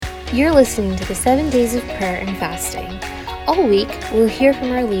You're listening to the 7 Days of Prayer and Fasting. All week, we'll hear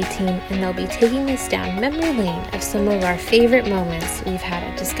from our lead team, and they'll be taking us down memory lane of some of our favorite moments we've had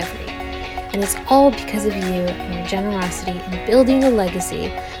at Discovery. And it's all because of you and your generosity in building the legacy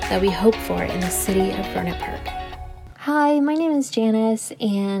that we hope for in the city of Rohnert Park. Hi, my name is Janice,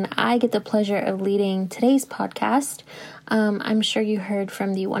 and I get the pleasure of leading today's podcast. I'm sure you heard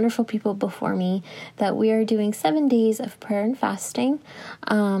from the wonderful people before me that we are doing 7 days of prayer and fasting,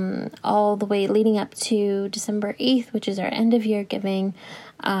 all the way leading up to December 8th, which is our end of year giving,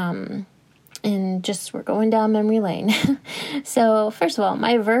 and we're going down memory lane. So first of all,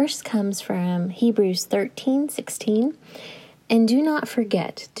 my verse comes from Hebrews 13:16. And do not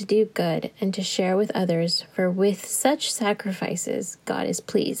forget to do good and to share with others, for with such sacrifices God is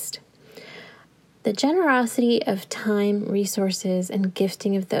pleased. The generosity of time, resources, and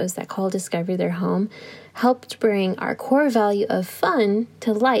gifting of those that call Discovery their home helped bring our core value of fun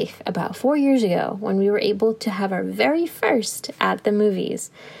to life about 4 years ago when we were able to have our very first at the movies.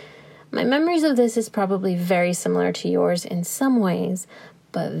 My memories of this is probably very similar to yours in some ways,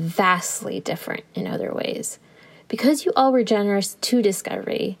 but vastly different in other ways. Because you all were generous to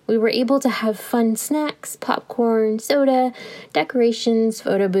Discovery, we were able to have fun snacks, popcorn, soda, decorations,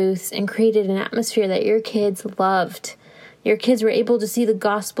 photo booths, and created an atmosphere that your kids loved. Your kids were able to see the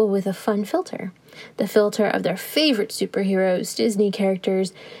gospel with a fun filter, the filter of their favorite superheroes, Disney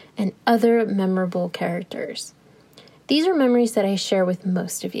characters, and other memorable characters. These are memories that I share with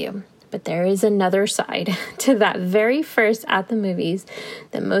most of you. But there is another side to that very first at the movies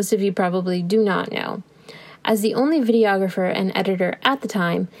that most of you probably do not know. As the only videographer and editor at the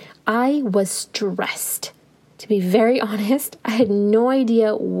time, I was stressed. To be very honest, I had no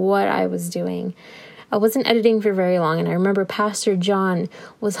idea what I was doing. I wasn't editing for very long, and I remember Pastor John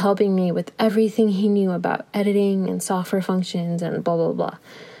was helping me with everything he knew about editing and software functions and blah, blah, blah.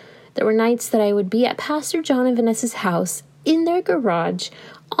 There were nights that I would be at Pastor John and Vanessa's house in their garage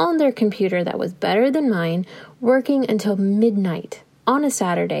on their computer that was better than mine, working until midnight on a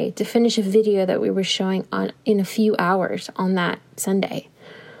Saturday to finish a video that we were showing in a few hours on that Sunday.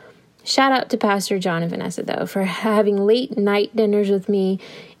 Shout out to Pastor John and Vanessa, though, for having late night dinners with me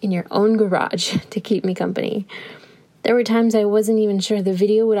in your own garage to keep me company. There were times I wasn't even sure the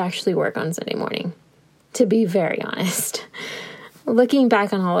video would actually work on Sunday morning, to be very honest. Looking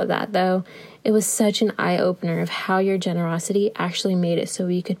back on all of that, though, it was such an eye-opener of how your generosity actually made it so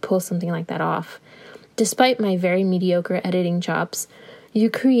we could pull something like that off. Despite my very mediocre editing chops, you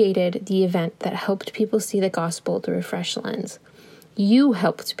created the event that helped people see the gospel through a fresh lens. You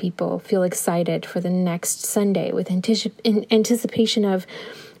helped people feel excited for the next Sunday with anticipation of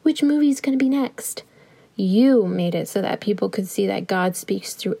which movie is going to be next. You made it so that people could see that God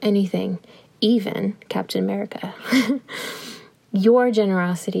speaks through anything, even Captain America. Your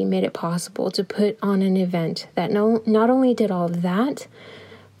generosity made it possible to put on an event that not only did all of that,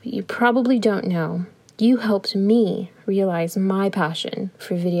 but you probably don't know, you helped me realize my passion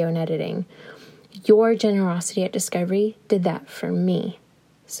for video and editing. Your generosity at Discovery did that for me.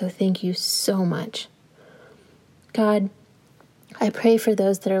 So thank you so much. God, I pray for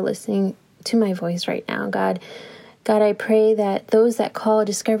those that are listening to my voice right now. God, I pray that those that call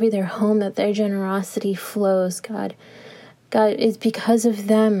Discovery their home, that their generosity flows, God. God, it's because of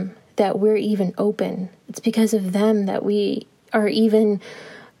them that we're even open. It's because of them that we are even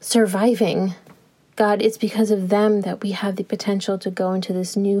surviving. God, it's because of them that we have the potential to go into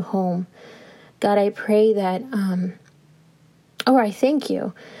this new home. God, I pray that, I thank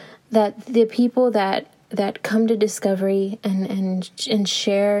you that the people that come to Discovery and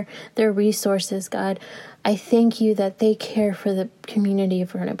share their resources, God, I thank you that they care for the community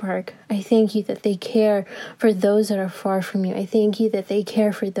of Rohnert Park. I thank you that they care for those that are far from you. I thank you that they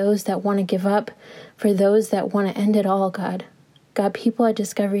care for those that want to give up, for those that want to end it all, God. God, people at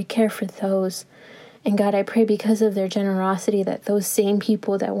Discovery care for those. And God, I pray because of their generosity that those same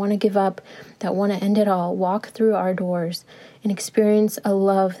people that want to give up, that want to end it all, walk through our doors and experience a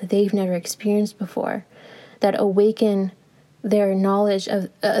love that they've never experienced before, that awaken their knowledge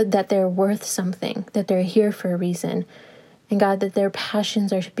of that they're worth something, that they're here for a reason, and God, that their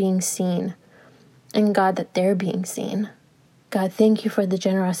passions are being seen, and God, that they're being seen. God, thank you for the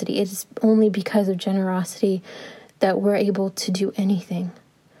generosity. It is only because of generosity that we're able to do anything.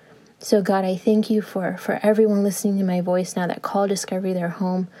 So God, I thank you for everyone listening to my voice now that call Discovery their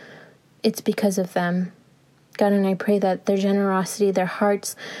home. It's because of them. God, and I pray that their generosity, their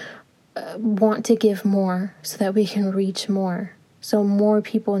hearts want to give more so that we can reach more. So more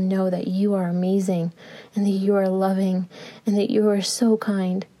people know that you are amazing and that you are loving and that you are so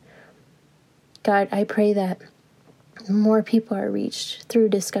kind. God, I pray that more people are reached through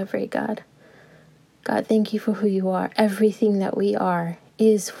discovery, God. God, thank you for who you are. Everything that we are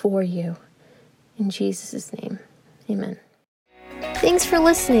is for you. In Jesus' name, amen. Thanks for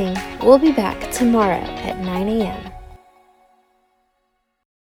listening. We'll be back tomorrow at 9 a.m.